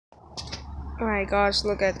Oh my gosh,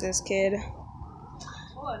 look at this kid.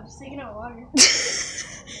 Oh, I'm just taking out water.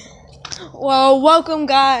 Well, welcome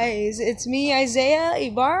guys. It's me, Isaiah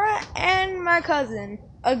Ibarra, and my cousin,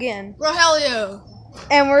 again. Rogelio.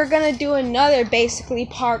 And we're gonna do another basically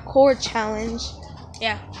parkour challenge.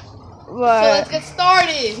 Yeah. But So let's get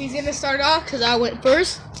started. He's gonna start off because I went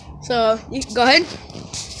first. So you can go ahead.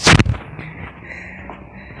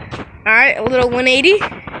 Alright, a little 180.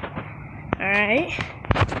 Alright.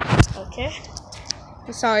 Okay.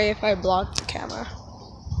 sorry if I blocked the camera.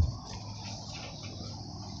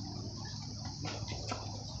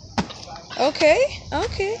 Okay.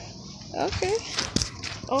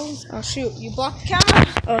 Oh shoot, you blocked the camera?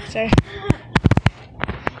 Oh, sorry.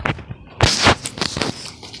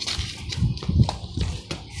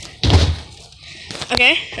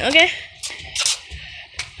 Okay.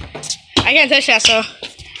 I can't touch that, so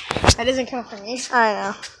that doesn't count for me. I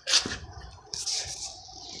know.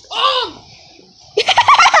 Oh!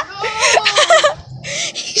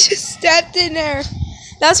 He just stepped in there.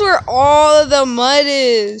 That's where all of the mud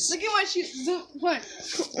is. Look at my shoes. What?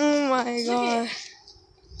 Oh my god.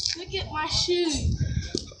 Look at my shoes.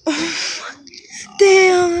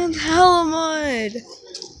 Damn, that's hella mud.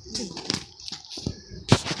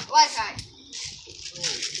 Life hack.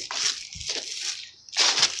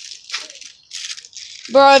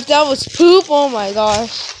 Bro, if that was poop, oh my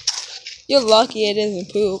gosh. You're lucky it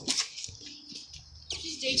isn't poop.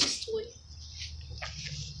 Just Dage's toy.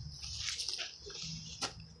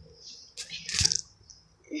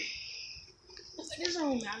 It doesn't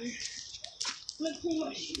really matter. I'm gonna pull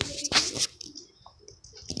my shoes.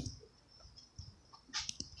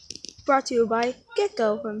 Brought to you by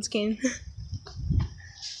Gecko from Skin.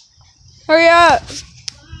 Hurry up.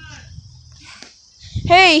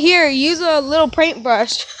 Hey, here, use a little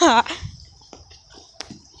paintbrush.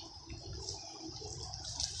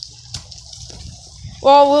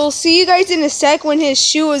 Well, we'll see you guys in a sec when his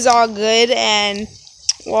shoe is all good, and,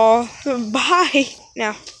 well, bye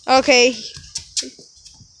now. Okay.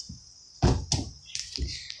 Can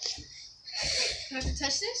I have to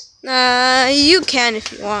touch this? You can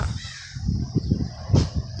if you want.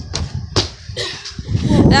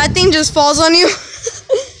 That thing just falls on you.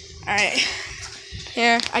 Alright.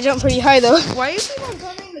 Here. I jumped pretty high though. Why do you keep on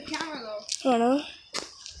covering the camera though? I don't know.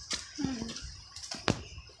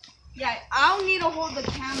 Yeah, I'll need to hold the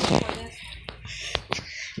camera for this.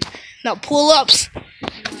 Now pull-ups.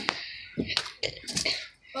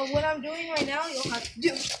 But what I'm doing right now, you'll have to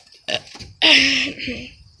do.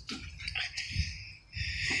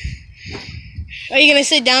 Are you gonna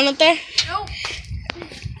sit down up there? Nope.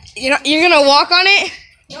 You're gonna walk on it?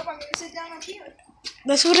 Nope, I'm gonna sit down up here.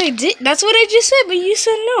 That's what I did. That's what I just said, but you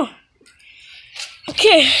said no.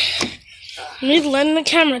 Okay. Let me lend the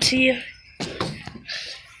camera to you.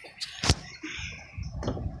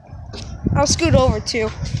 I'll scoot over too.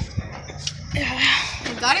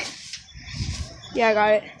 You got it? Yeah, I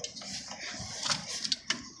got it.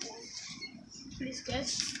 Pretty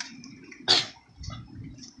sketch.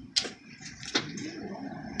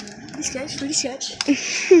 Pretty sketch.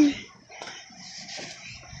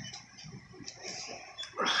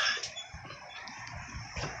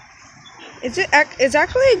 It's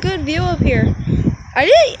actually a good view up here. I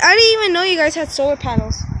didn't even know you guys had solar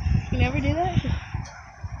panels. You never do that?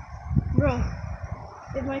 Bro,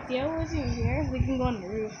 if my Theo wasn't here, we can go on the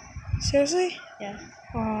roof. Seriously? Yeah.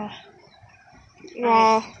 Wow.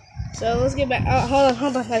 Wow. So let's get back.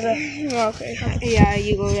 Hold on, Isaiah. Okay. Yeah,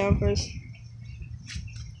 you go down first.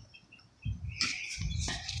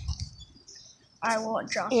 I won't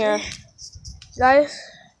jump. Here. Guys,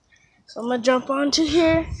 so I'm gonna jump onto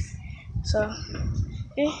here. So,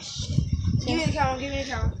 okay. Give me the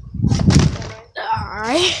camera,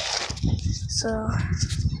 Alright. So,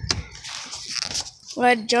 go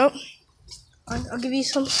ahead, jump. I'll give you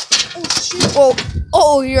some. Oh, shoot.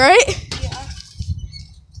 Oh, you right? Yeah.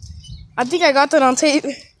 I think I got that on tape.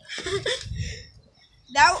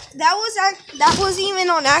 That wasn't even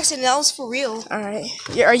on accident. That was for real. Alright.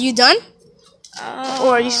 Are you done?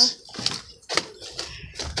 Or are you?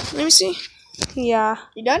 Let me see. Yeah.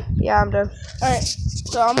 You done? Yeah, I'm done. Alright.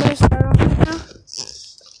 So I'm gonna start off right now.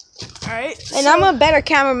 Alright. And I'm a better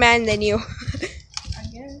cameraman than you. I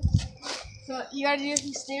guess. So you gotta do is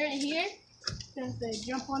you stay right here. Then they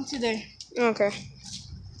jump onto there. Okay.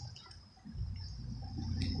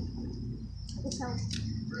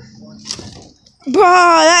 Bro,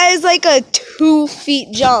 that is like a 2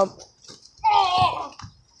 feet jump. Oh!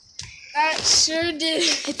 That sure did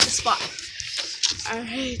hit the spot.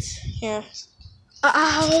 Alright. Here.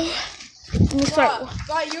 Ow. Let me start.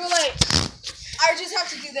 God, you were like, I just have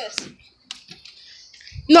to do this.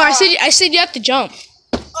 No, I said you have to jump.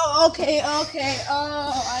 Oh, okay. Oh,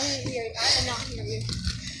 I didn't hear you. I did not hear you.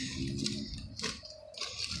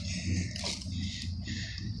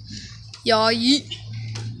 Y'all yeet.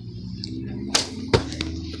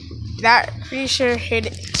 That pretty sure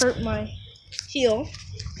hurt my heel.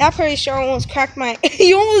 That pretty sure almost cracked my.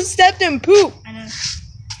 You almost stepped in poop. I know.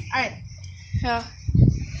 Alright. So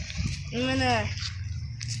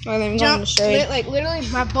I'm gonna jump like literally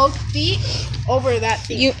my both feet over that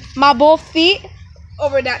thing. My both feet?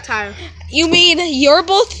 Over that tire. You mean your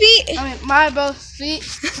both feet? I mean my both feet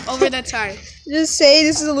over that tire. Just say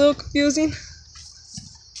this is a little confusing.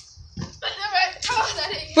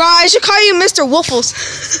 Bro, I should call you Mr. Waffles.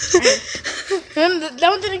 That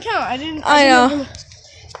one didn't count. I know.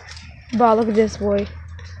 Bro, look at this boy.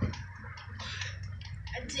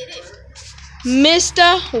 I did it.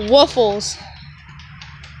 Mr. Waffles.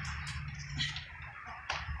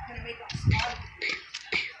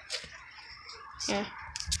 Yeah.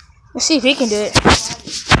 Let's see if he can do it.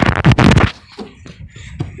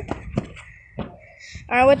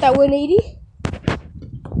 Alright, with that 180.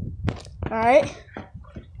 Alright.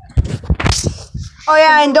 Oh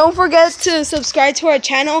yeah, and don't forget to subscribe to our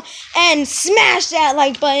channel and smash that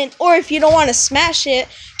like button. Or if you don't want to smash it,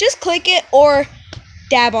 just click it or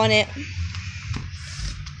dab on it.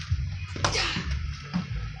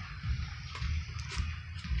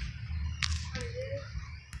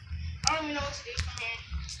 I don't even know what to do from here.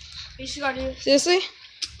 You just gotta do. Seriously?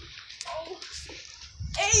 Oh.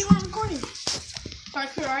 Hey, you want recording?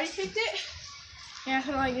 Parkour already picked it? Yeah,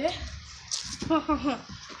 I like it. Hold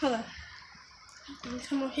on. Let me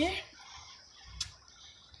come over here.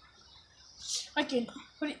 I can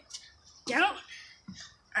put it down.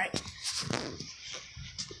 Alright.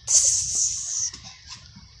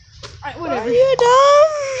 Alright, whatever. Are you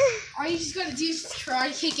dumb? All you just gotta do is try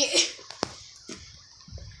to kick it.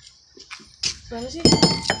 Let me see.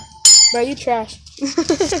 Bro, you trash.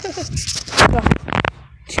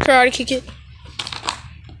 Karate kick it.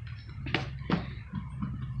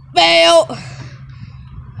 Fail.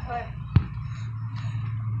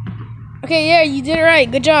 Okay, yeah, you did it right.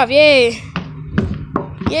 Good job. Yay.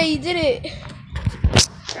 Yeah, you did it.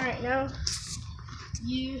 Alright, now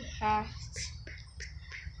you have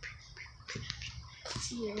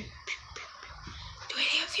to. Do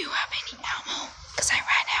any of you have any ammo? Because I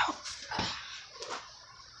ran out.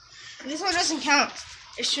 This one doesn't count.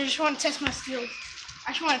 I just want to test my skills.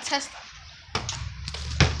 I just want to test them.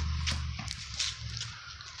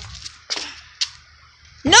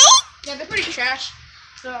 No! Yeah, they're pretty trash.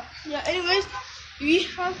 So, yeah, anyways, we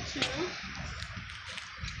have to get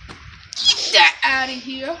that out of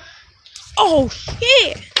here. Oh,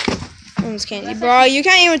 shit! Almost candy, bro. You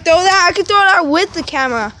can't even throw that. I can throw that with the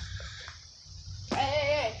camera.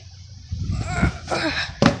 Hey. Alright.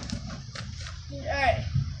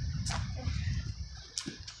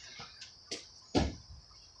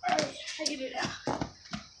 Alright, I get it out.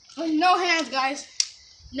 With no hands, guys.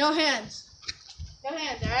 No hands. No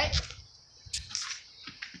hands, alright?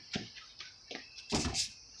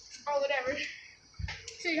 Or whatever.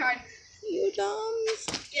 Sweetheart. You dumb.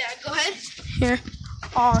 Yeah, go ahead. Here.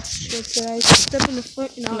 Oh, shit. Did I step in the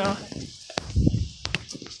foot? No.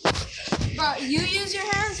 Bro, you use your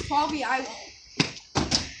hands, probably I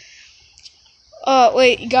won't.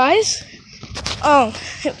 Wait, guys?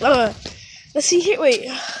 Let's see here. Wait.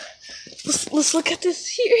 Let's look at this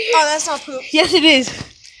here. Oh, that's not poop. Yes, it is.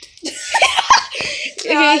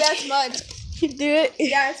 No, that's mud. You do it?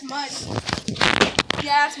 Yeah, it's mud.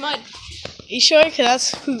 Yeah, it's mud. You sure? Because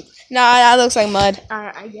that's poop. Nah, that looks like mud.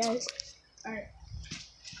 Alright, I guess. Alright.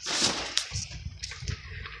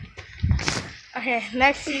 Okay,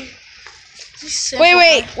 next.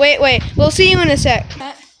 Wait. We'll see you in a sec.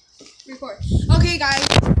 Record. Okay, guys,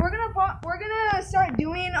 we're gonna start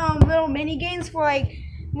doing little mini games for like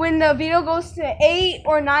when the video goes to 8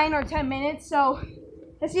 or 9 or 10 minutes. So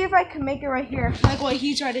let's see if I can make it right here, like what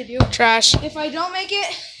he tried to do. Trash. If I don't make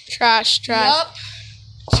it, Trash. yup.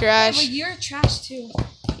 Trash. But you're trash too.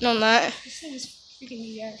 No, I'm not. This thing is freaking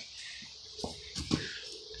needs air.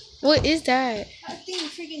 What is that? That thing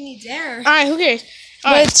freaking needs air. Alright, who cares?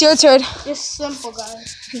 But it's your turn. It's simple,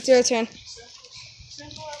 guys. It's your turn.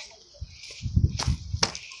 Simple.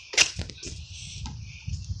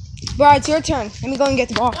 Bro, it's your turn. Let me go and get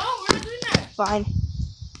the ball. No, we're not doing that. Fine.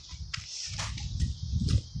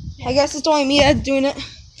 I guess it's only me that's doing it.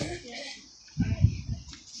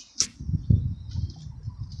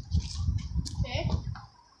 Okay.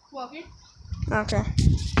 Well, here. Okay.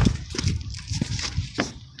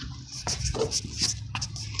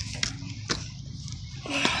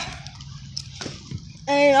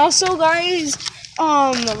 And also, guys,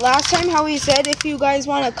 last time how we said if you guys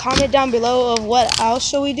want to comment down below of what else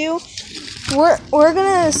should we do. We're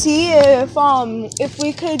gonna see if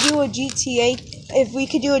we could do a GTA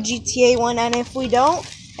one, and if we don't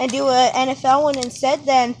and do a NFL one instead,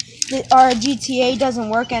 then our GTA doesn't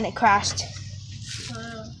work and it crashed.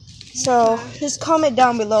 So just comment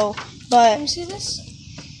down below. But Can you see this?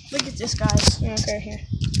 Look at this, guys. okay, here.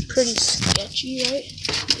 Pretty sketchy, right?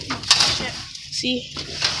 Shit. See?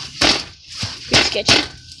 Pretty sketchy.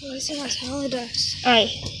 Oh, I see how hell it does. Alright.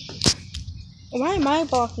 Why am I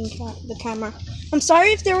blocking the camera? I'm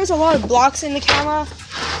sorry if there was a lot of blocks in the camera.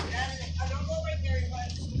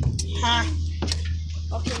 Huh.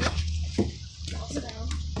 Okay.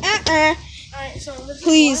 Alright, so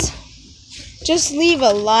Please, just leave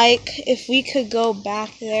a like if we could go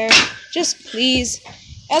back there. Just please.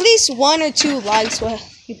 At least 1 or 2 likes will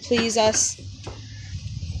please us.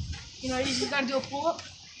 you know, you just gotta do a pull up.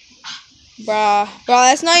 Bruh,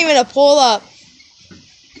 that's not even a pull up.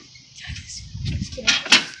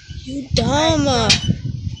 You dumb.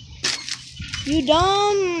 You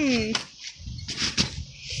dumb.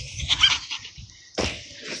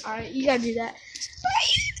 Alright, you gotta do that.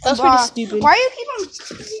 That's pretty stupid. Why do you keep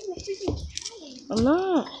on? I'm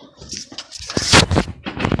not.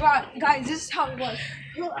 Right, guys, this is how it was.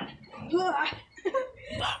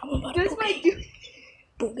 This is my dude.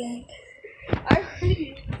 Boogang. I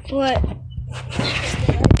already. What?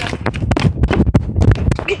 Oh,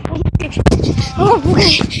 okay. Okay. Oh,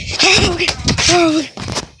 okay. Oh,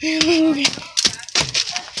 looking great.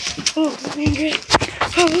 Oh, looking great.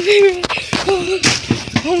 I'm looking great. I'm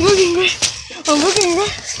looking great. I'm looking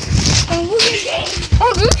great. I'm looking great. I'm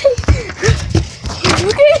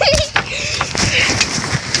looking great.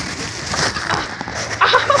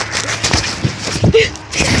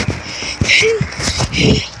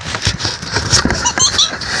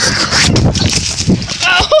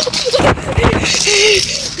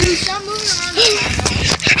 Dude, stop moving around.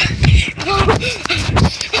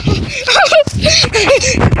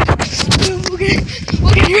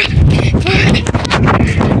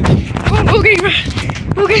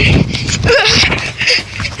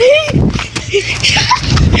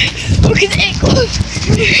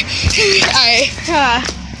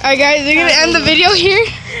 Alright guys, we're gonna end the video here.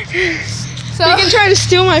 So you can try to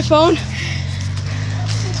steal my phone.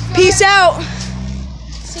 Peace out.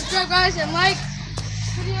 Subscribe, guys, and like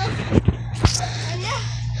video. And yeah,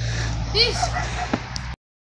 peace.